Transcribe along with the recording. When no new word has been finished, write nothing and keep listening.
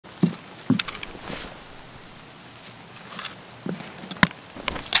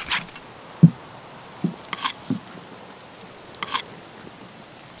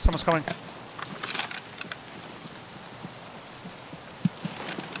Someone's coming.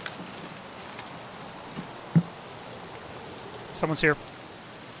 Someone's here.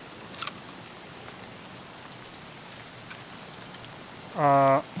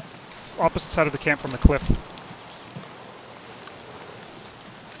 Opposite side of the camp from the cliff.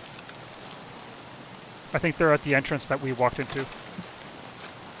 I think they're at the entrance that we walked into.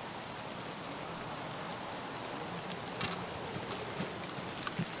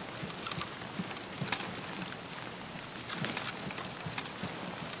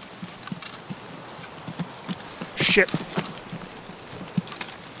 Shit.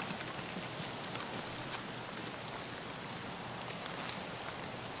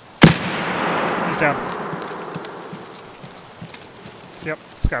 He's down. Yep,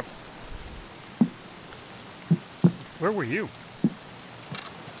 scav. Where were you?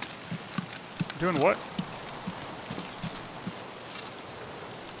 Doing what?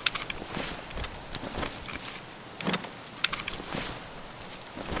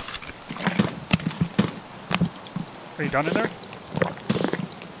 Are you done in there?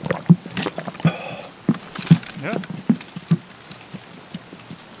 Yeah.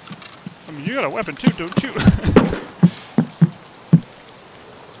 I mean, you got a weapon too, don't you?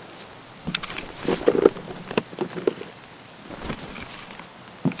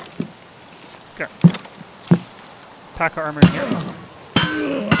 Okay. Pack of armor in here.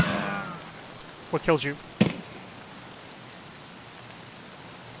 What kills you?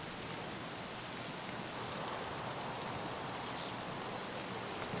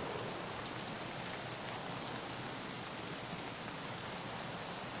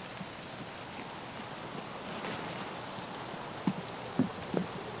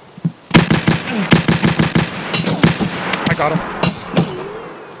 I got him.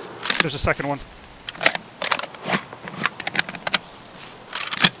 There's a second one.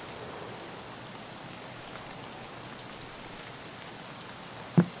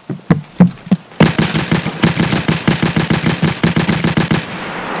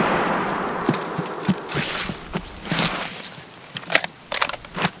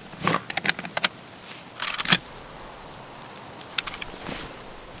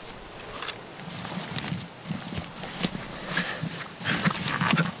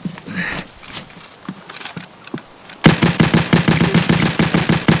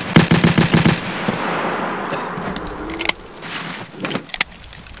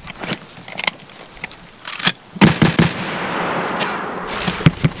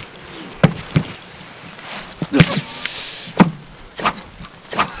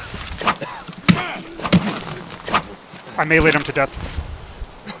 I meleeed him to death.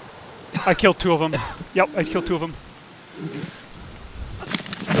 I killed two of them. Yep, I killed two of them.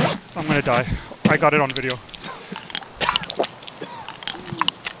 I'm gonna die. I got it on video.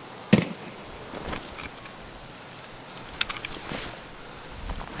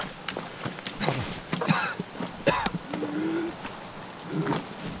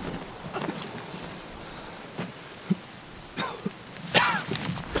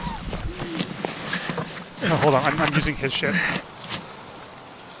 No, hold on, I'm using his shit.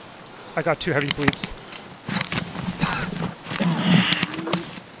 I got 2 heavy bleeds.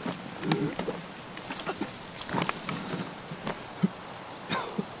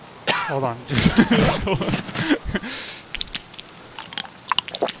 Hold on, dude. Hold on.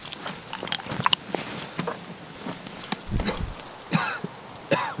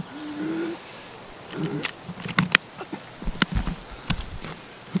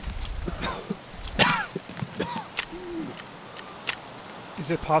 Is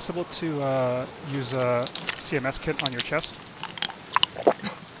it possible to use a CMS kit on your chest?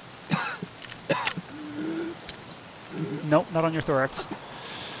 Nope, not on your thorax.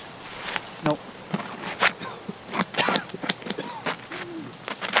 Nope.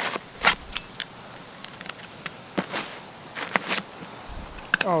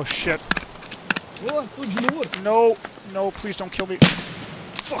 Oh shit. No, no, please don't kill me.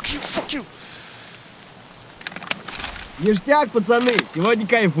 Fuck you, fuck you! Ништяк, пацаны, сегодня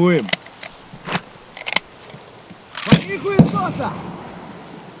кайфуем. Пошли хуесоса!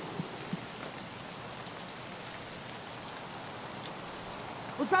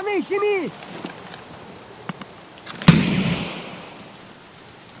 Пацаны, щемись!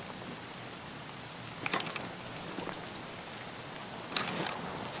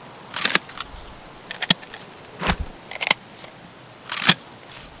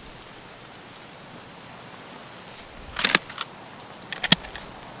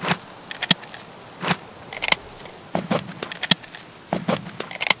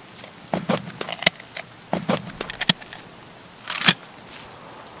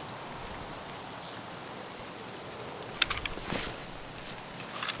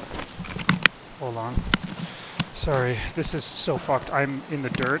 Hold on. Sorry, this is so fucked. I'm in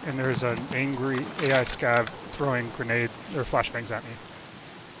the dirt and there's an angry AI scav throwing grenade or flashbangs at me.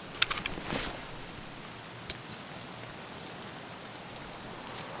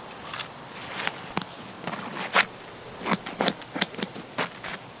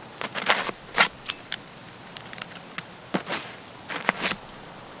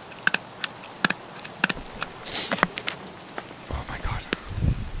 Oh my god.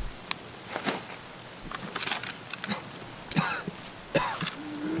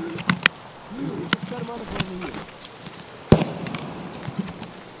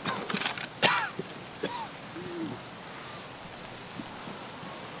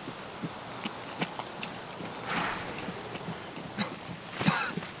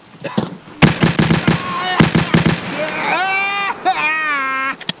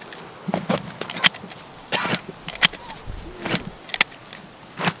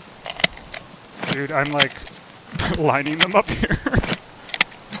 Dude, I'm like lining them up here.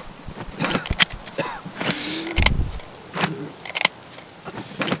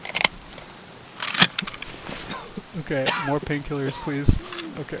 Okay, more painkillers, please.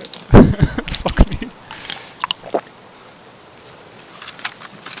 Okay. Fuck me.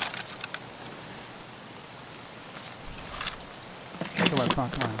 Come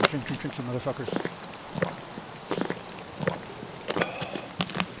on. Drink, you motherfuckers.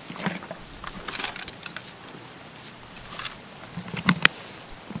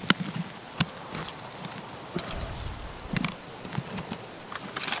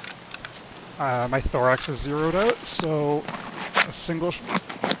 My thorax is zeroed out, so a single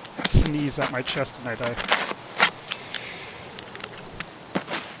sneeze at my chest and I die.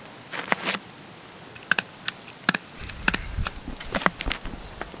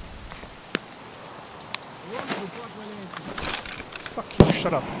 Fuck you,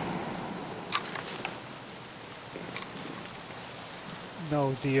 shut up.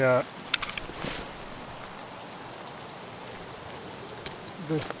 No, the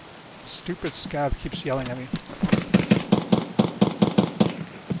stupid scab keeps yelling at me.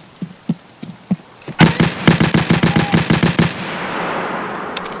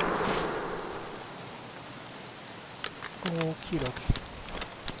 Okie dokie.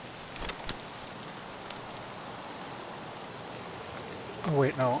 Oh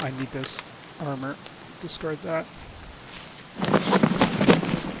wait, no, I need this armor. Discard that.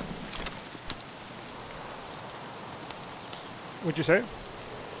 What'd you say?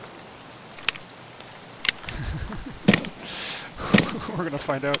 We're gonna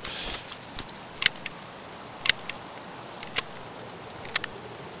find out.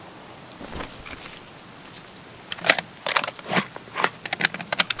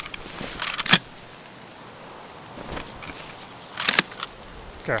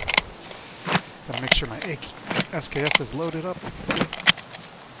 Okay. Gotta make sure my SKS is loaded up.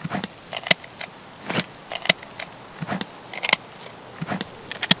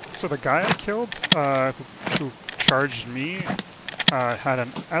 So the guy I killed, who charged me, had an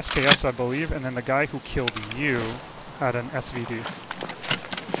SKS, I believe, and then the guy who killed you had an SVD.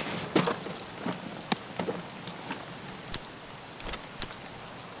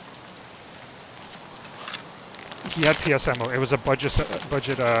 He had PSMO. It was a SKS.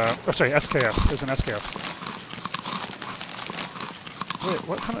 It was an SKS. Wait,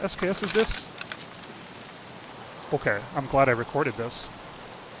 what kind of SKS is this? Okay, I'm glad I recorded this.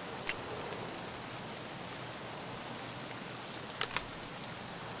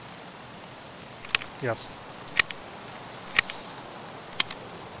 Yes.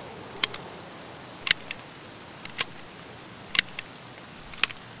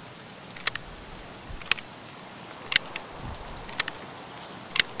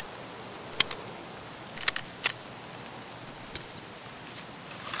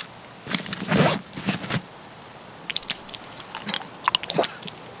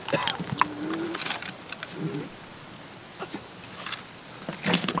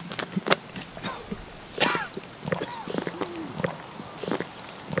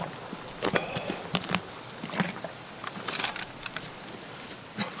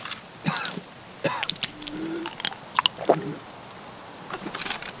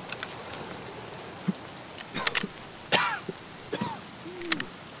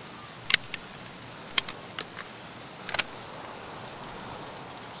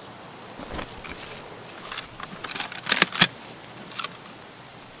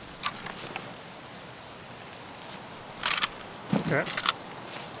 Okay.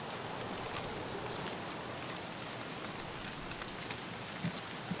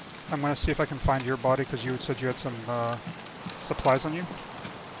 I'm gonna see if I can find your body because you said you had some supplies on you.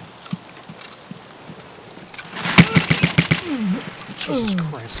 Jesus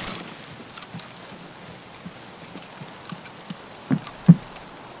Christ.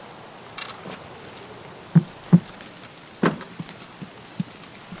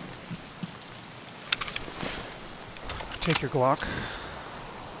 Take your Glock.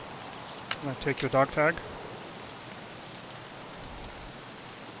 I'm gonna take your dog tag.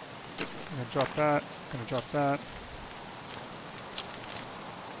 I'm gonna drop that. Gonna drop that.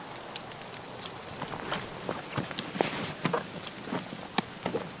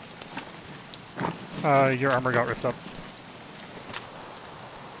 Your armor got ripped up.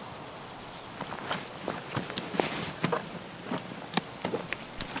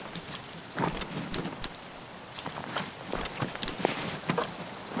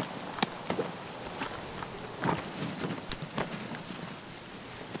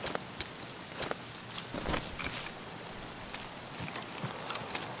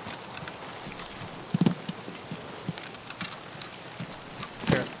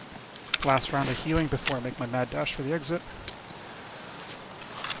 Here. Last round of healing before I make my mad dash for the exit.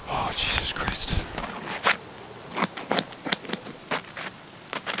 Oh, Jesus Christ.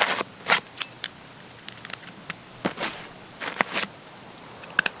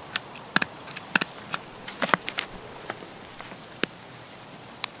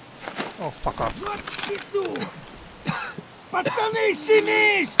 Oh, fuck off. Пацаны,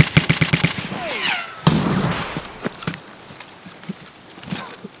 семись!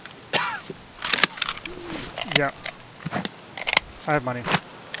 Yeah. I have money.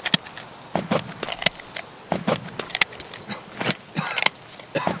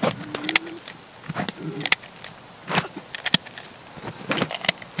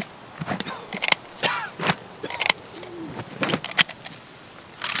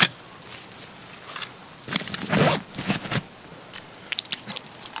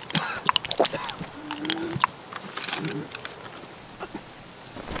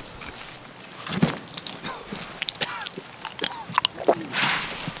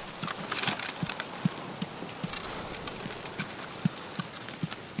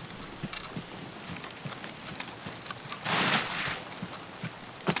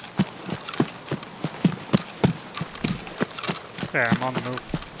 Okay, I'm on the move.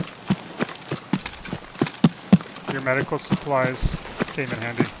 Your medical supplies came in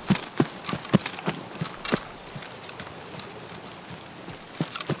handy.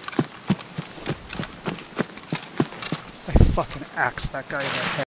 I fucking axed that guy in the head.